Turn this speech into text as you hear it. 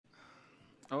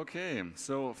Okay,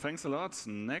 so thanks a lot.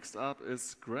 Next up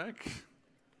is Greg.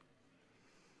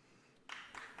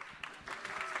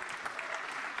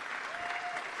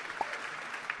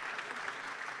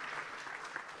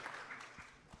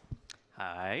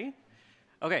 Hi.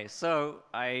 Okay, so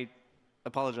I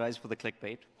apologize for the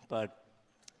clickbait, but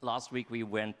last week we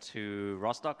went to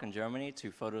Rostock in Germany to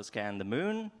photoscan the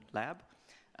moon lab.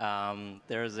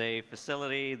 There's a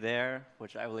facility there,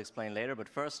 which I will explain later, but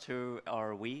first, who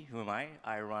are we? Who am I?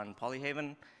 I run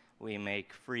Polyhaven. We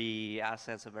make free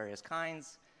assets of various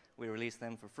kinds. We release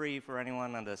them for free for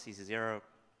anyone under CC0,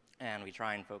 and we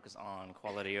try and focus on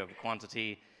quality over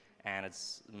quantity, and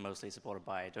it's mostly supported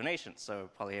by donations.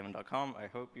 So polyhaven.com, I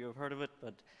hope you have heard of it,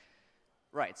 but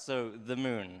right, so the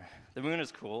moon. The moon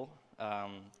is cool.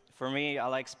 For me, I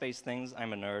like space things.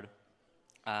 I'm a nerd.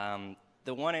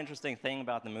 The one interesting thing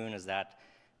about the moon is that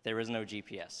there is no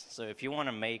GPS. So if you want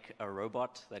to make a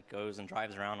robot that goes and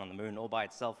drives around on the moon all by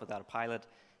itself without a pilot,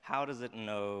 how does it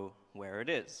know where it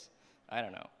is? I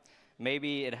don't know.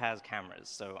 Maybe it has cameras.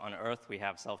 So on Earth, we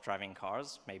have self-driving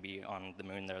cars. Maybe on the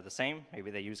moon, they're the same.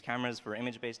 Maybe they use cameras for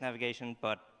image-based navigation,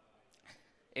 but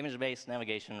image-based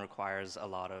navigation requires a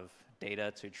lot of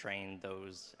data to train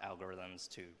those algorithms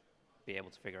to be able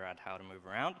to figure out how to move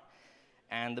around.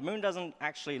 And the moon doesn't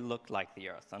actually look like the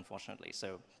Earth, unfortunately.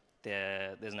 So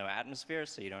there's no atmosphere,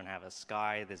 so you don't have a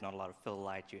sky. There's not a lot of fill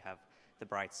light. You have the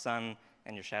bright sun,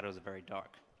 and your shadows are very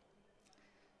dark.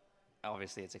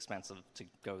 Obviously, it's expensive to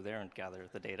go there and gather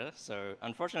the data. So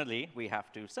unfortunately, we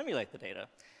have to simulate the data,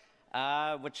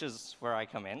 which is where I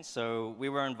come in. So we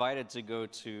were invited to go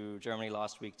to Germany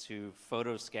last week to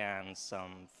photoscan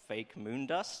some fake moon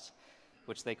dust,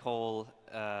 which they call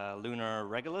lunar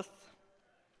regolith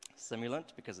simulant,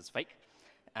 because it's fake.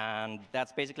 And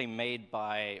that's basically made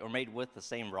with the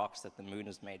same rocks that the moon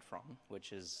is made from,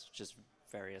 which is just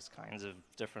various kinds of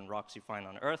different rocks you find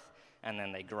on Earth, and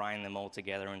then they grind them all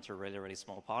together into really, really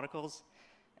small particles.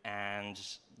 And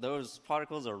those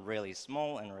particles are really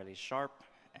small and really sharp,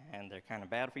 and they're kind of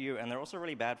bad for you, and they're also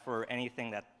really bad for anything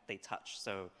that they touch.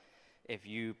 So if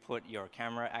you put your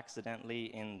camera accidentally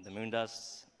in the moon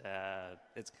dust,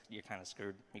 you're kind of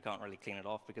screwed. You can't really clean it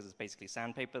off because it's basically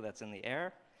sandpaper that's in the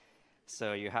air.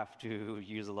 So you have to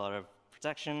use a lot of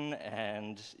protection,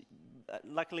 and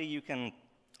luckily you can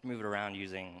move it around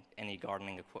using any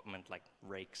gardening equipment like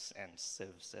rakes and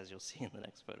sieves, as you'll see in the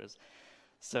next photos.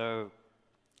 So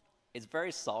it's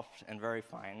very soft and very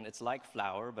fine. It's like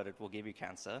flour, but it will give you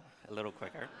cancer a little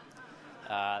quicker.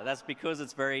 That's because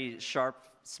it's very sharp,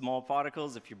 small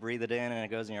particles. If you breathe it in and it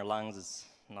goes in your lungs, it's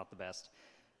not the best.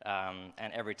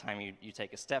 And every time you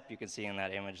take a step, you can see in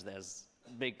that image there's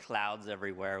big clouds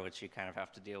everywhere, which you kind of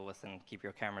have to deal with and keep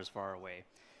your cameras far away.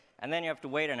 And then you have to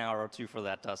wait an hour or two for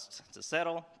that dust to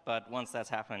settle, but once that's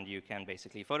happened, you can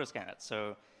basically photoscan it.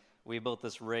 So we built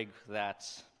this rig that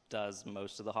does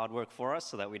most of the hard work for us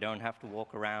so that we don't have to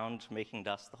walk around making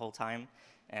dust the whole time,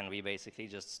 and we basically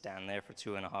just stand there for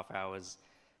 2.5 hours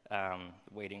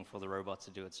waiting for the robot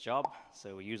to do its job.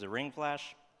 So we use a ring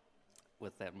flash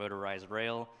with that motorized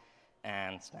rail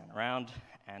and stand around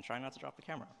and try not to drop the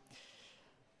camera.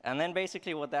 And then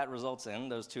basically what that results in,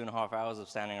 those 2.5 hours of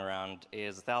standing around,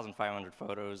 is 1,500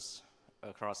 photos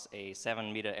across a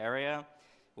 7-meter area,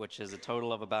 which is a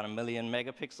total of about 1 million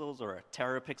megapixels, or a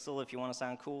terapixel if you want to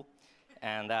sound cool.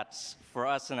 And that's, for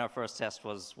us in our first test,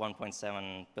 was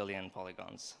 1.7 billion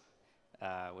polygons,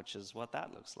 which is what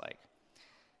that looks like.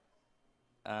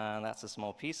 That's a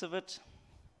small piece of it,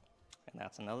 and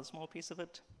that's another small piece of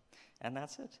it, and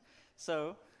that's it.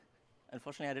 So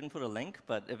unfortunately, I didn't put a link,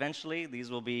 but eventually these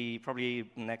will be, probably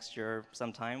next year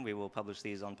sometime, we will publish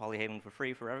these on Polyhaven for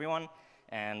free for everyone,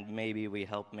 and maybe we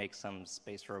help make some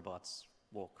space robots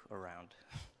walk around.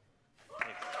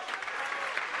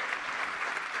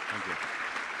 Thank you.